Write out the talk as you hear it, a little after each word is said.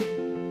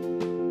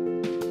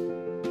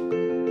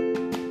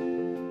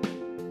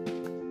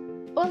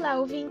Olá,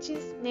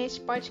 ouvintes! Neste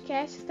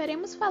podcast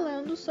estaremos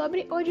falando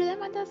sobre o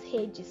dilema das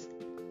redes.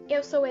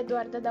 Eu sou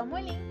Eduarda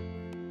Dalmolin.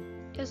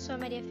 Eu sou a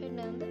Maria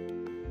Fernanda.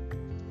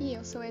 E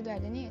eu sou a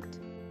Eduarda Nieto.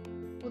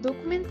 O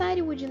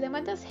documentário O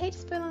Dilema das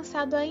Redes foi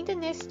lançado ainda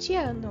neste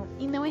ano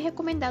e não é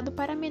recomendado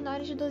para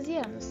menores de 12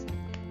 anos.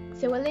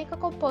 Seu elenco é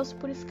composto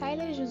por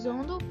Skyler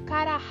Gisondo,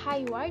 Cara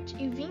Hayward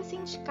e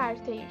Vincent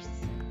Carters.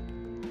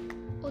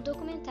 O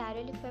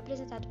documentário foi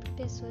apresentado por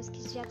pessoas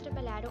que já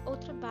trabalharam ou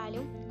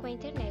trabalham com a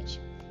internet.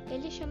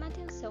 Ele chama a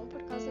atenção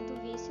por causa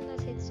do vício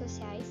nas redes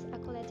sociais, a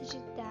coleta de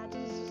dados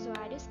dos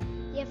usuários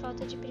e a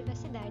falta de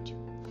privacidade.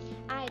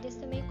 Eles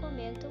também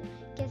comentam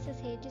que essas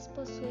redes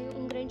possuem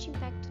um grande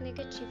impacto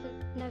negativo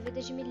na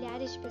vida de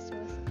milhares de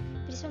pessoas,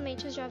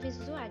 principalmente os jovens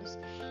usuários.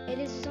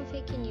 Eles usam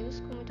fake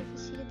news com muita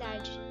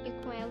facilidade e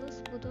com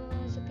elas mudam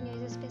as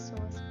opiniões das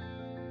pessoas.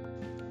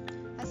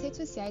 As redes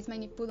sociais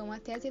manipulam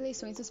até as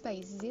eleições dos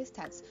países e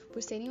estados,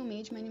 por serem um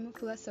meio de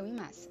manipulação em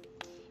massa,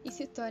 e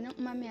se tornam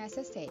uma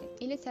ameaça séria.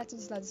 Ele trata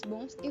dos lados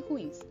bons e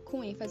ruins,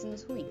 com ênfase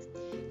nos ruins,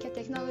 que a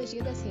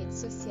tecnologia das redes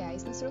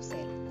sociais nos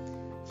trouxeram.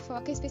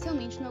 Foca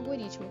especialmente no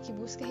algoritmo, que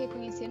busca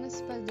reconhecer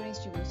nossos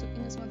padrões de uso e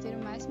nos manter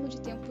o máximo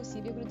de tempo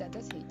possível grudado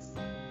às redes.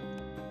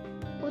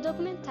 O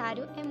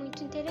documentário é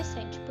muito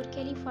interessante porque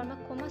ele informa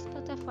como as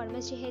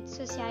plataformas de redes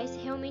sociais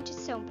realmente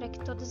são, para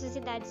que todas as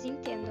idades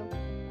entendam.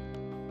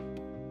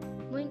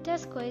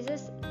 Muitas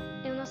coisas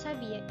eu não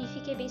sabia e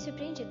fiquei bem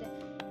surpreendida.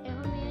 Eu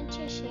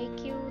realmente achei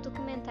que o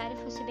documentário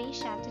fosse bem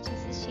chato de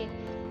assistir.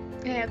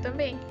 Eu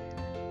também.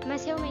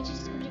 Mas realmente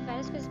descobri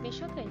várias coisas bem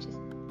chocantes.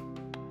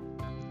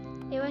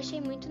 Eu achei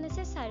muito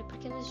necessário,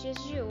 porque nos dias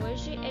de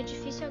hoje é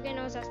difícil alguém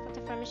não usar as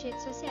plataformas de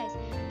redes sociais.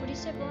 Por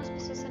isso é bom as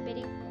pessoas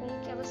saberem como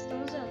que elas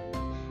estão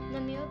usando. Na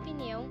minha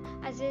opinião,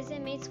 às vezes é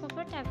meio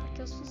desconfortável,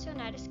 porque os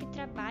funcionários que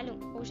trabalham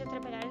ou já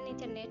trabalharam na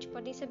internet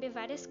podem saber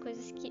várias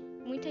coisas que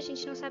muita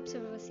gente não sabe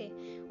sobre você,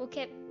 o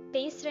que é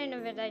bem estranho, na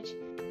verdade.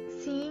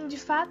 Sim, de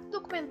fato, o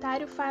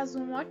documentário faz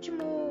uma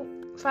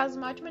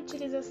ótima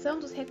utilização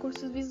dos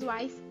recursos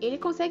visuais. Ele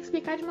consegue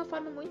explicar de uma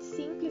forma muito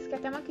simples que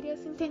até uma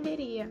criança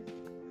entenderia.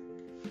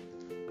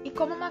 E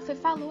como a Mafê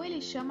falou,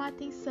 ele chama a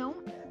atenção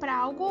para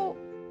algo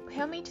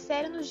realmente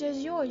sério nos dias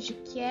de hoje,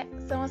 que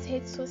são as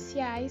redes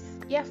sociais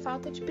e a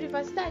falta de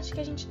privacidade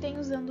que a gente tem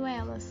usando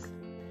elas.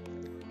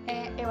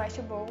 Eu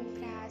acho bom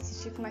pra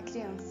assistir com uma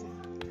criança.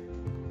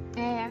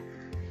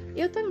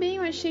 Eu também,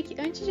 eu achei que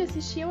antes de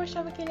assistir eu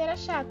achava que ele era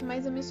chato,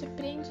 mas eu me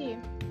surpreendi.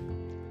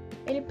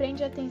 Ele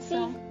prende a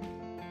atenção. Sim.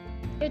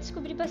 Eu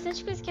descobri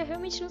bastante coisa que eu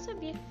realmente não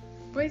sabia.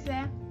 Pois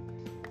é.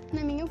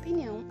 Na minha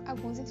opinião,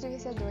 alguns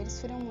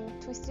entrevistadores foram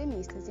muito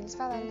extremistas. Eles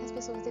falaram que as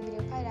pessoas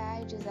deveriam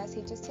parar de usar as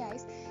redes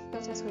sociais e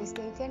outras coisas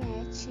da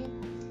internet.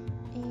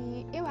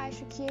 E eu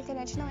acho que a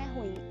internet não é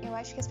ruim. Eu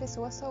acho que as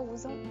pessoas só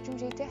usam de um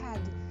jeito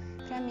errado.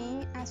 Para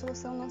mim, a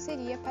solução não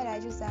seria parar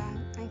de usar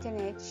a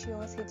internet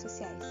ou as redes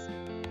sociais.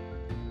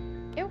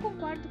 Eu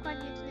concordo com a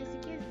Nieto nesse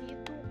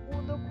quesito.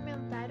 O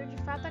documentário de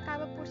fato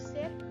acaba por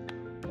ser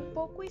um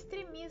pouco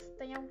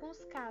extremista em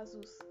alguns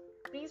casos.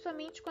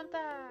 Principalmente quanto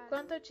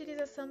à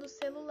utilização do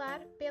celular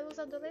pelos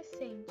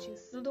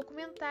adolescentes. No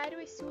documentário,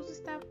 esse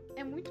uso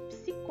é muito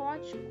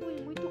psicótico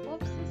e muito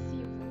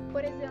obsessivo.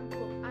 Por exemplo,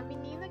 a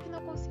menina que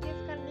não conseguia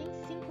ficar nem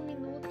 5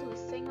 minutos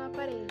sem o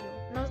aparelho.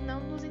 Nós não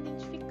nos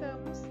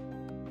identificamos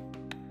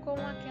com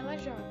aquela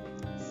jovem.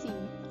 Sim,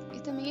 e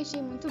também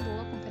achei muito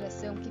boa a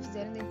comparação que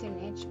fizeram da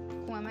internet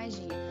com a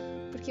magia.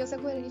 Porque os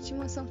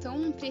algoritmos são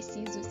tão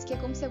precisos que é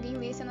como se alguém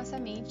lesse a nossa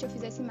mente ou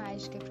fizesse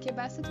mágica. Porque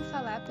basta tu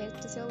falar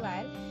perto do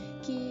celular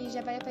que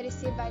já vai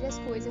aparecer várias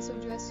coisas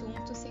sobre o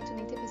assunto sem tu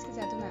nem ter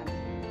pesquisado nada.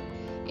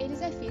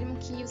 Eles afirmam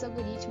que os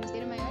algoritmos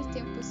têm o maior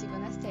tempo possível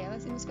nas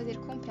telas e nos fazer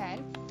comprar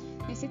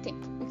nesse tempo,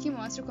 o que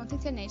mostra o quanto a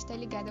internet está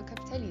ligada ao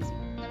capitalismo.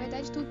 Na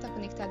verdade, tudo está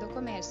conectado ao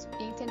comércio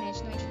e a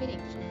internet não é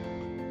diferente.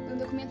 No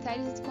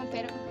documentário, eles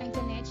comparam a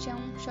internet a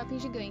um shopping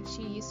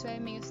gigante e isso é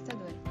meio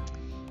assustador.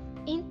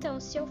 Então,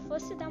 se eu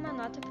fosse dar uma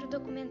nota pro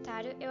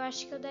documentário, eu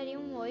acho que eu daria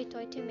um 8,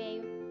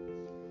 8,5.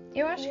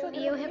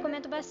 E eu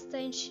recomendo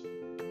bastante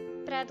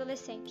para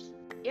adolescentes.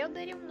 Eu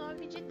daria um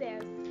 9 de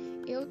 10.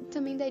 Eu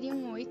também daria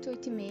um 8,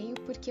 8,5,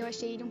 porque eu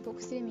achei ele um pouco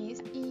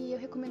extremista e eu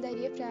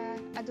recomendaria para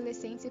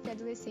adolescentes e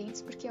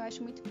pré-adolescentes, porque eu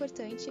acho muito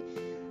importante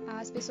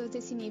as pessoas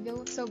desse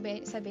nível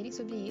saberem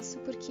sobre isso,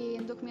 porque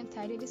no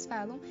documentário eles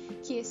falam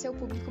que esse é o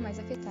público mais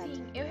afetado.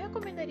 Sim, eu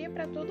recomendaria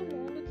para todo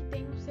mundo que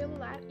tem um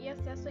celular e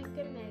acesso à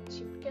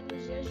internet, porque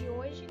nos dias de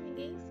hoje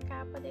ninguém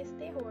escapa desse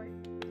terror.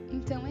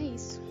 Então é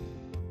isso.